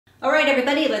All right,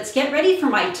 everybody, let's get ready for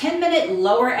my 10-minute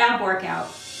lower ab workout.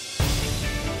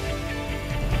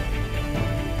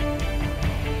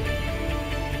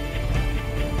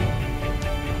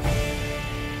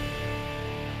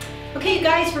 Okay, you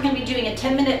guys, we're going to be doing a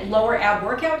 10-minute lower ab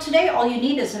workout today. All you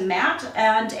need is a mat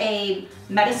and a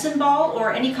medicine ball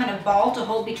or any kind of ball to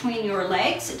hold between your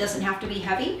legs. It doesn't have to be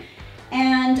heavy.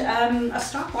 And a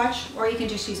stopwatch, or you can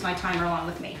just use my timer along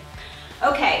with me.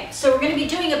 Okay, so we're going to be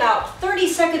doing about 30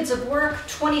 seconds of work,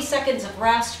 20 seconds of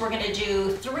rest. We're going to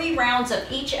do 3 rounds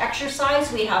of each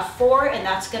exercise. We have 4, and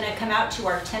that's going to come out to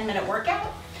our 10-minute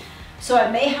workout. So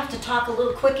I may have to talk a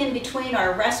little quick in between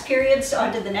our rest periods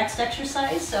onto the next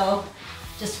exercise, so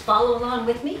just follow along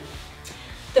with me.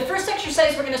 The first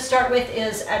exercise we're going to start with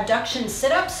is adduction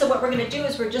sit-ups. So what we're going to do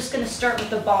is we're just going to start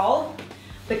with the ball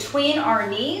between our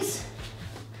knees.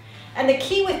 And the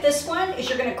key with this one is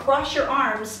you're going to cross your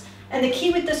arms. And the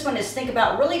key with this one is think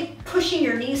about really pushing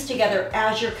your knees together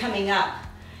as you're coming up.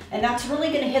 And that's really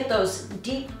going to hit those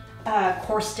deep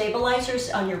core stabilizers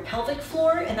on your pelvic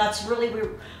floor. And that's really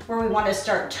where we want to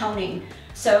start toning.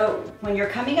 So when you're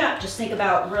coming up, just think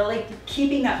about really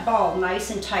keeping that ball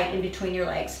nice and tight in between your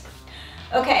legs.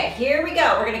 Okay, here we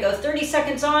go. We're going to go 30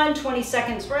 seconds on, 20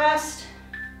 seconds rest.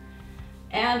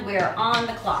 And we are on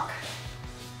the clock.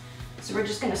 So we're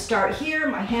just going to start here.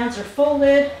 My hands are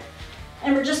folded.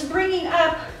 And we're just bringing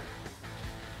up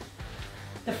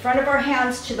the front of our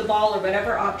hands to the ball or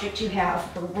whatever object you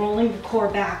have. We're rolling the core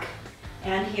back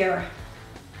and here.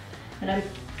 And I'm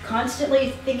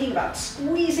constantly thinking about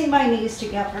squeezing my knees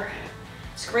together.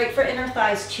 It's great for inner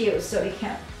thighs too, so you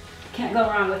can't go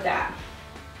wrong with that.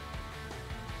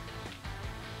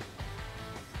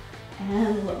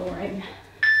 And lowering.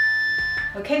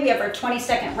 Okay, we have our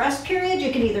 20-second rest period.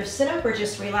 You can either sit up or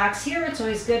just relax here. It's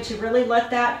always good to really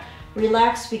let that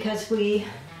relax because we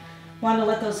want to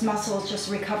let those muscles just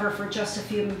recover for just a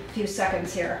few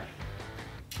seconds here.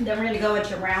 Then we're going to go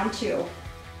into round 2.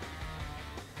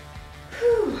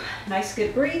 Whew, nice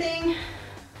good breathing.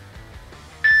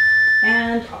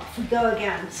 And off we go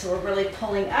again. So we're really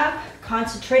pulling up,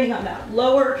 concentrating on that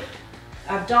lower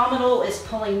abdominal is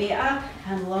pulling me up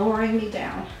and lowering me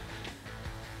down.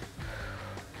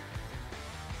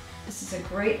 This is a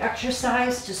great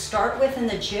exercise to start with in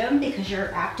the gym because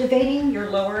you're activating your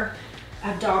lower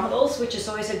abdominals, which is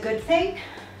always a good thing.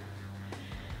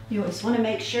 You always want to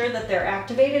make sure that they're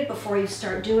activated before you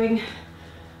start doing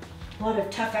a lot of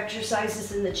tough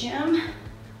exercises in the gym.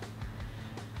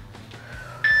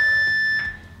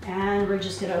 And we're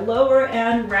just going to lower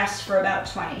and rest for about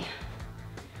 20.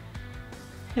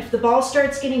 If the ball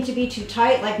starts getting to be too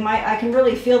tight, like I can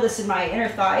really feel this in my inner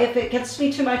thigh. If it gets to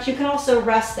be too much, you can also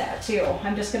rest that too.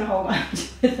 I'm just going to hold on to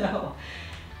it though.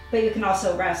 But you can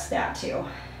also rest that too,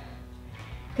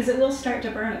 because it will start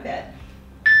to burn a bit.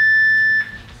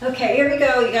 Okay, here we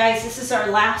go, you guys. This is our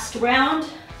last round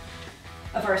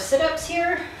of our sit-ups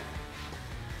here.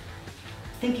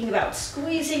 Thinking about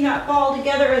squeezing that ball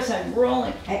together as I'm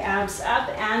rolling my abs up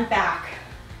and back.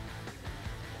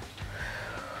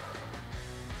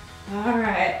 All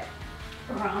right,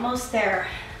 we're almost there.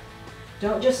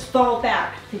 Don't just fall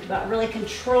back. Think about really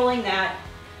controlling that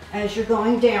as you're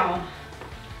going down.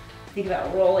 Think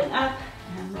about rolling up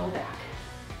and roll back.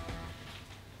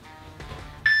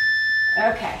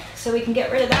 Okay, so we can get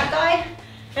rid of that guy.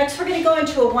 Next, we're gonna go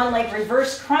into a one-leg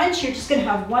reverse crunch. You're just gonna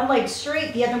have one leg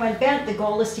straight, the other one bent. The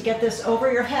goal is to get this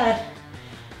over your head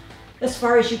as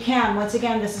far as you can. Once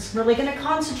again, this is really gonna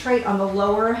concentrate on the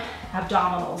lower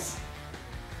abdominals.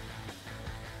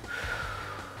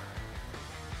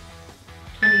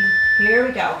 Here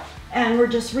we go. And we're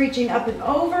just reaching up and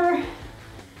over.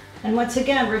 And once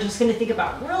again, we're just going to think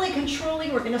about really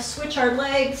controlling. We're going to switch our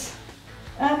legs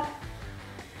up,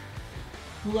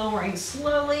 lowering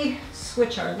slowly,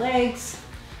 switch our legs.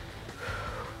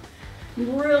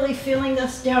 Really feeling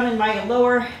this down in my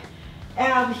lower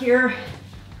ab here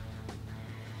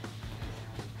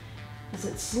as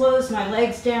it slows my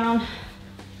legs down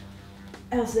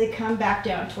as they come back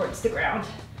down towards the ground.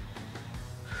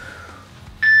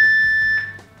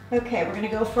 Okay, we're gonna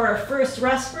go for our first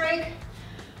rest break.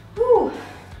 Whew.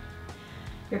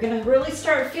 You're gonna really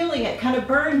start feeling it kind of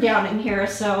burn down in here,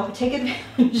 so take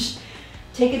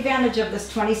advantage of this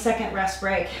 20-second rest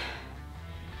break.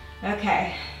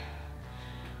 Okay,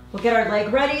 we'll get our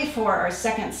leg ready for our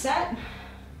second set.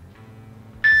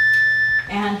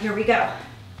 And here we go.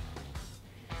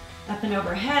 Up and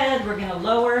overhead, we're gonna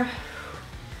lower.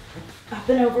 Up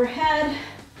and overhead,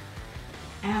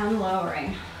 and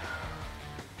lowering.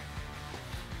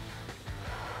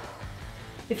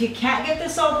 If you can't get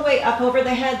this all the way up over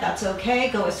the head, that's okay.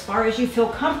 Go as far as you feel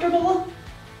comfortable.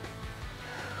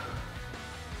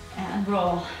 and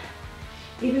roll.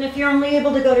 Even if you're only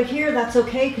able to go to here, that's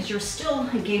okay because you're still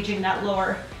engaging that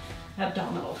lower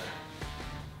abdominal.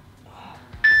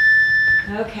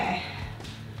 Okay.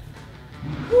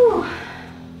 Whew.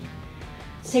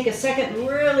 Let's take a second and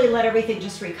really let everything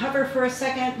just recover for a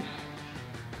second.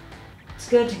 It's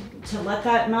good to let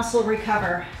that muscle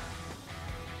recover.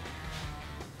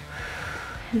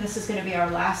 And this is going to be our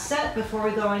last set before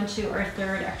we go into our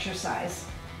third exercise.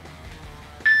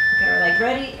 Get our leg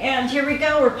ready, and here we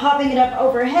go. We're popping it up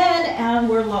overhead and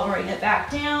we're lowering it back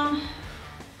down.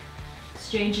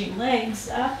 Exchanging legs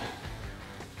up,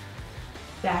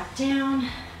 back down.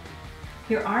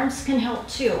 Your arms can help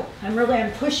too.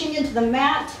 I'm pushing into the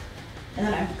mat, and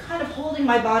then I'm kind of holding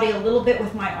my body a little bit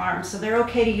with my arms, so they're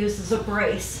okay to use as a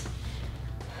brace.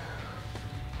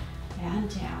 And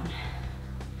down.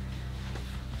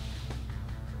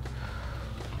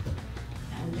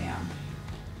 And down.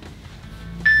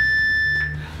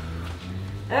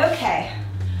 Okay.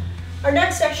 Our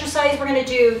next exercise, we're gonna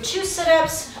do 2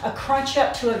 sit-ups, a crunch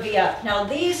up to a V-up. Now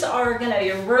these are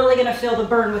you're really gonna feel the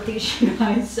burn with these, you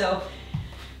guys, so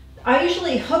I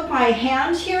usually hook my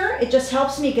hand here. It just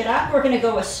helps me get up. We're gonna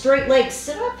go a straight leg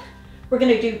sit-up. We're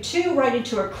gonna do 2 right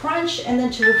into a crunch and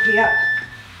then to a V-up.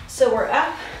 So we're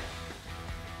up,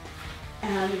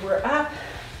 and we're up.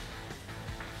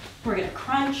 We're gonna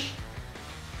crunch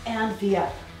and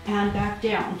V-up, and back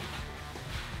down.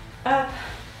 Up,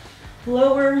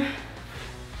 lower,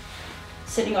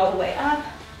 sitting all the way up,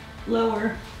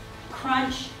 lower,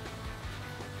 crunch,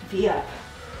 V-up.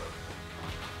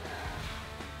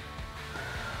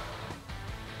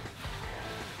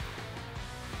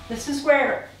 This is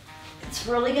where it's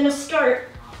really gonna start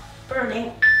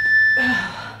burning.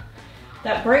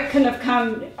 That break couldn't have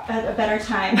come at a better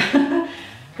time.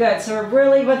 Good, so we're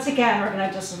really, once again, we're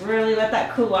gonna just really let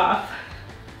that cool off.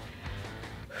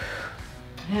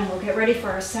 And we'll get ready for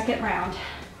our second round.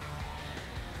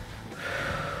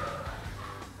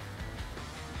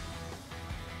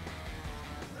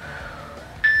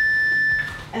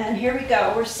 And here we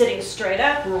go. We're sitting straight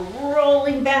up. We're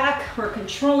rolling back. We're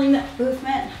controlling that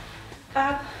movement.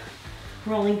 Up,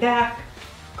 rolling back,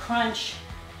 crunch,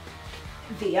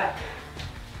 V up.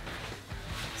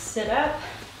 Sit up,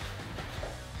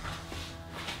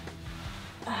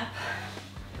 up,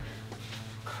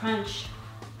 crunch,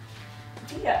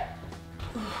 V up,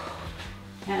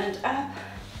 and up,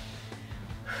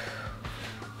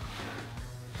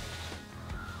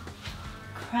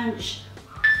 crunch,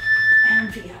 and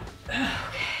V up.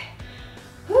 Okay.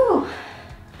 Whew.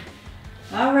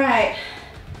 All right.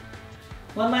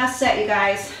 One last set, you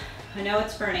guys. I know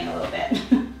it's burning a little bit,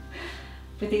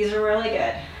 but these are really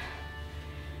good.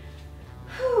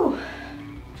 Whew.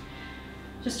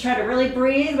 Just try to really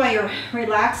breathe while you're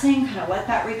relaxing, kind of let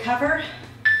that recover.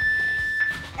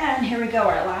 And here we go,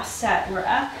 our last set. We're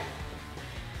up.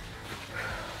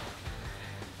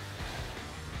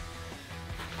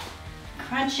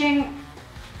 Crunching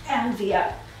and V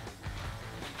up.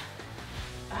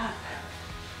 Up.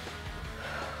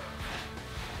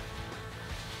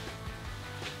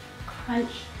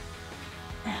 Crunch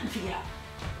and V up.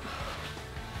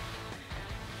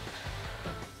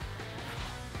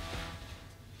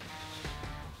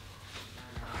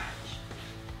 Crunch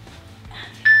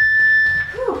and V up.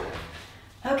 Whew.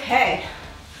 Okay.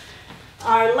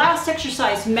 Our last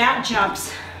exercise, mat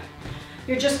jumps.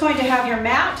 You're just going to have your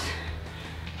mat.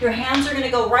 Your hands are going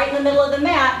to go right in the middle of the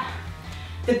mat.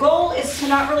 The goal is to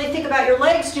not really think about your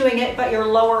legs doing it, but your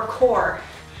lower core.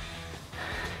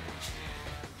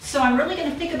 So I'm really going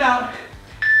to think about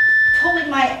pulling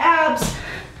my abs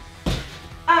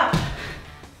up.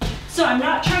 So I'm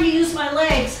not trying to use my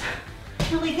legs.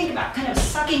 Really think about kind of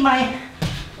sucking my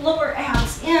lower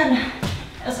abs in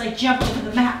as I jump over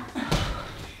the mat.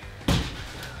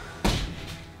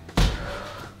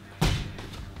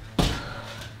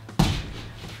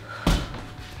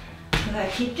 So I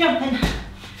keep jumping.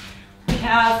 We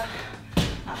have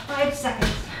about 5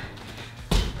 seconds.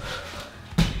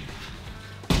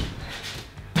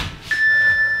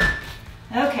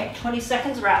 Okay, 20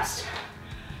 seconds rest.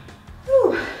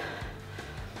 Whew.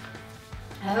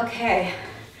 Okay,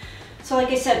 so like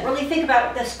I said, really think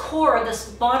about this core, this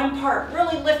bottom part,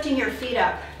 really lifting your feet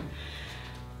up.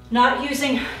 Not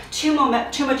using too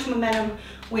much momentum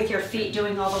with your feet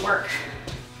doing all the work.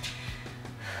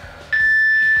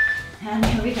 And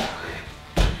here we go.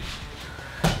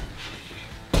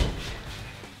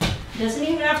 It doesn't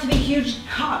even have to be huge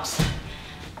hops.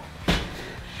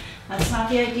 That's not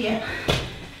the idea.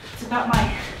 It's about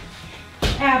my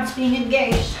abs being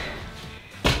engaged.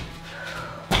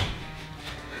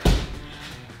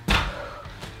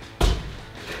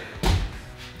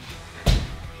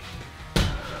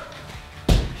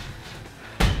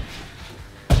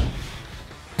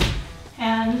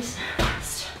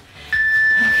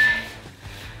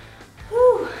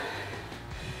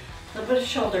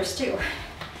 shoulders too.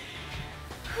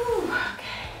 Whew,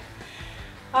 okay.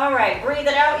 All right, breathe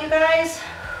it out, you guys.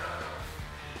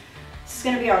 This is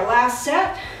gonna be our last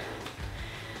set.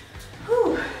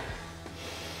 Whew.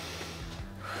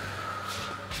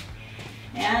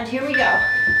 And here we go.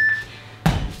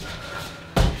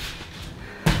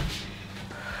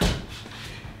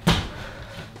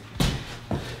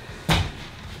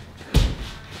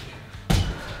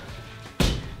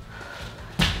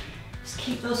 Just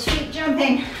keep those feet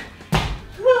jumping.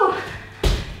 Whew.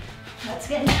 That's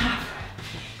getting tough.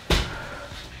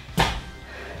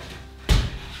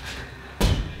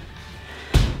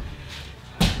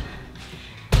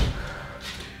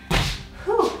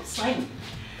 Whew, sliding.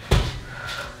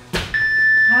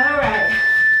 All right.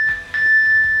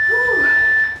 Whew.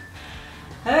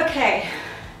 Okay.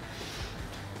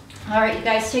 All right, you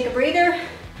guys take a breather.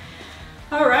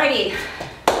 All righty.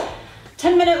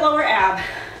 10-minute lower ab.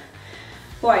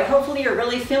 Boy, hopefully you're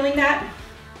really feeling that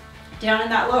down in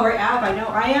that lower ab. I know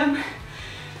I am.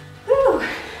 Whew.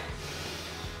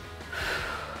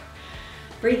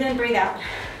 Breathe in, breathe out.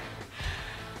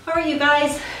 All right, you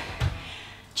guys,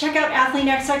 check out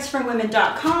Athlean-XX from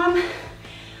women.com.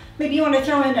 Maybe you want to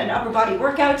throw in an upper body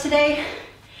workout today.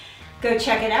 Go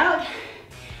check it out.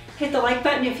 Hit the like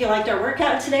button if you liked our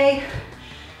workout today.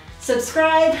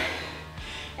 Subscribe,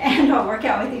 and I'll work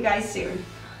out with you guys soon.